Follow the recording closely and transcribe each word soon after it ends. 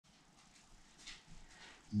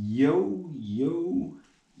Yo, yo,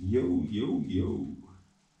 yo, yo, yo.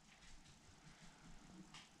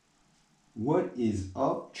 What is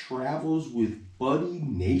up, Travels with Buddy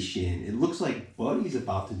Nation? It looks like Buddy's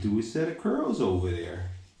about to do a set of curls over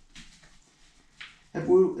there.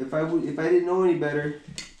 If I didn't know any better,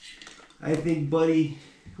 I think Buddy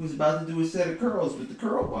was about to do a set of curls with the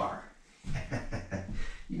curl bar.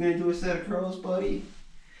 You gonna do a set of curls, Buddy?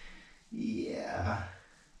 Yeah.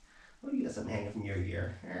 Well, you got something hanging from your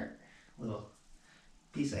ear. Little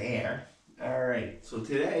piece of hair. All right. So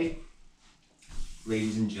today,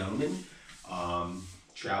 ladies and gentlemen,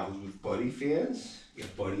 Travels with Buddy fans. We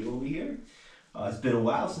got Buddy over here. It's been a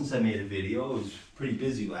while since I made a video. I was pretty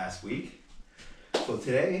busy last week. So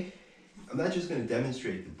today, I'm not just going to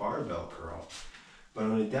demonstrate the barbell curl, but I'm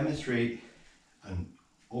going to demonstrate an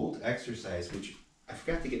old exercise, which I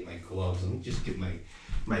forgot to get my gloves. Let me just get my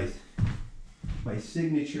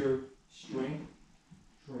signature strength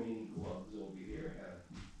training gloves over here.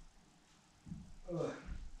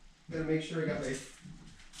 Gotta make sure I got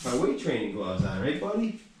my weight training gloves on, right,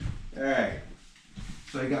 Buddy? All right.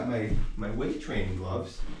 So I got my weight training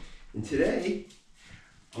gloves, and today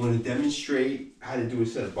I'm going to demonstrate how to do a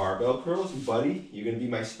set of barbell curls. And Buddy, you're going to be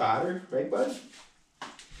my spotter, right, Bud?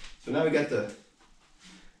 So now we got the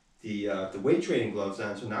weight training gloves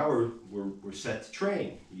on. So now we're set to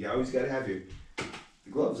train. You always got to have the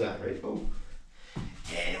gloves on, right? Boom.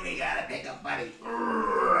 And we gotta pick up Buddy.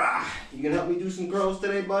 You gonna help me do some curls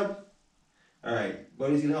today, Bud? All right,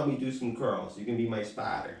 Buddy's gonna help me do some curls. You can be my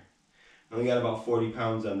spotter. I only got about 40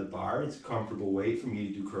 pounds on the bar. It's a comfortable weight for me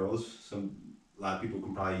to do curls. A lot of people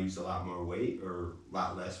can probably use a lot more weight or a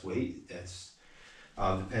lot less weight. That's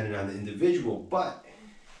dependent on the individual. But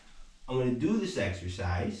I'm gonna do this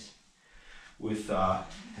exercise with an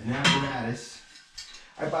apparatus.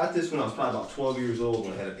 I bought this when I was probably about 12 years old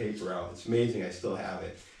when I had a paper out. It's amazing I still have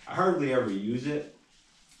it. I hardly ever use it,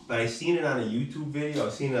 but I seen it on a YouTube video. I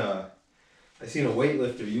seen a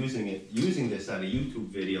weightlifter using this on a YouTube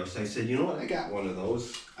video. So I said, you know what, I got one of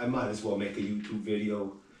those. I might as well make a YouTube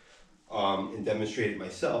video and demonstrate it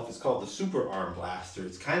myself. It's called the Super Arm Blaster.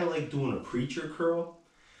 It's kind of like doing a preacher curl.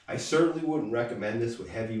 I certainly wouldn't recommend this with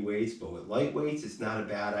heavy weights, but with light weights, it's not a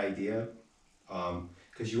bad idea.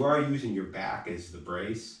 Because you are using your back as the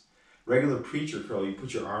brace. Regular preacher curl, you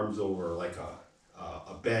put your arms over like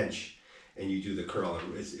a bench and you do the curl.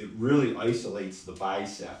 It really isolates the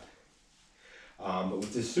bicep. But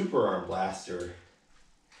with this Super Arm Blaster,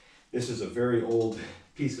 this is a very old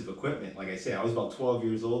piece of equipment. Like I say, I was about 12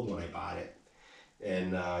 years old when I bought it.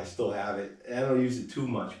 And I still have it. I don't use it too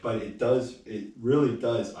much, but it really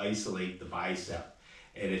does isolate the bicep.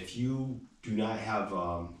 And if you do not have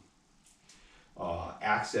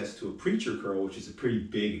access to a preacher curl, which is a pretty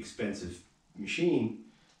big, expensive machine,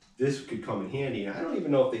 this could come in handy. And I don't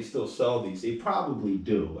even know if they still sell these. They probably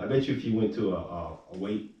do. I bet you if you went to a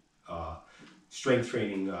weight strength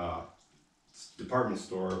training department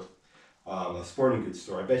store, a sporting goods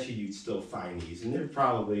store, I bet you'd still find these, and they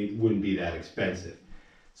probably wouldn't be that expensive.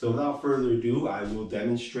 So without further ado, I will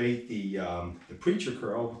demonstrate the preacher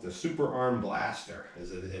curl with the Super Arm Blaster. I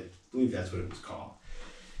believe that's what it was called.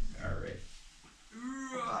 All right.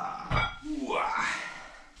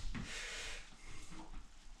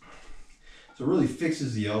 So it really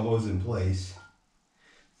fixes the elbows in place.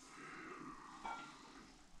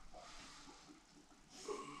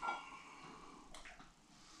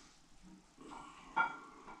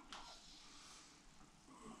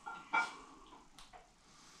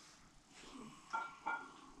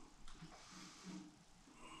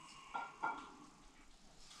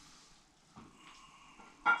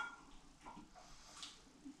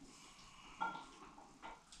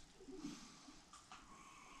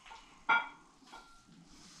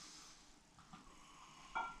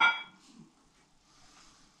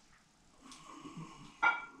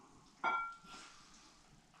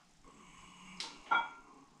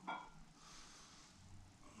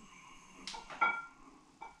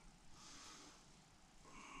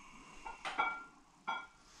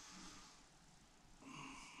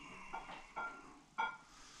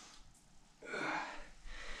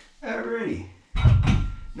 Alrighty.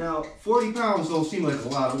 Now, 40 pounds don't seem like a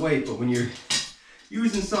lot of weight, but when you're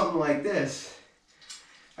using something like this,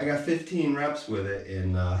 I got 15 reps with it,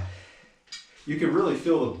 and you can really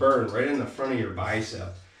feel the burn right in the front of your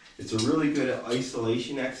bicep. It's a really good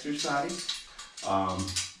isolation exercise. I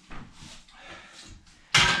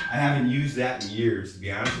haven't used that in years, to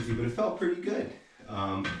be honest with you, but it felt pretty good.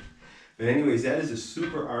 But anyways, that is a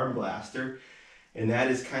Super Arm Blaster. And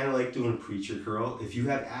that is kind of like doing a preacher curl. If you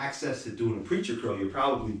have access to doing a preacher curl, you're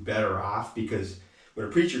probably better off, because with a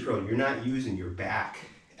preacher curl, you're not using your back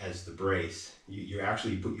as the brace. You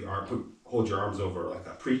actually hold your arms over like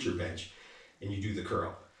a preacher bench, and you do the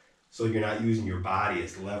curl. So you're not using your body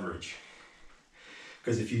as leverage.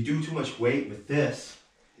 Because if you do too much weight with this,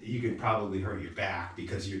 you can probably hurt your back,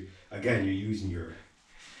 because you're using your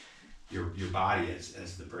body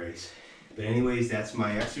as the brace. But anyways, that's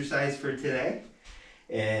my exercise for today.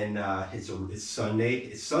 And it's Sunday.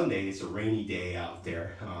 It's a rainy day out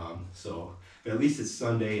there. But at least it's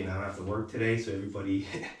Sunday and I don't have to work today. So everybody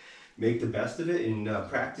make the best of it and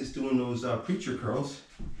practice doing those preacher curls,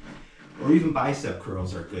 or even bicep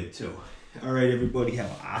curls are good too. All right, everybody, have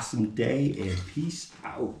an awesome day and peace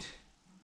out.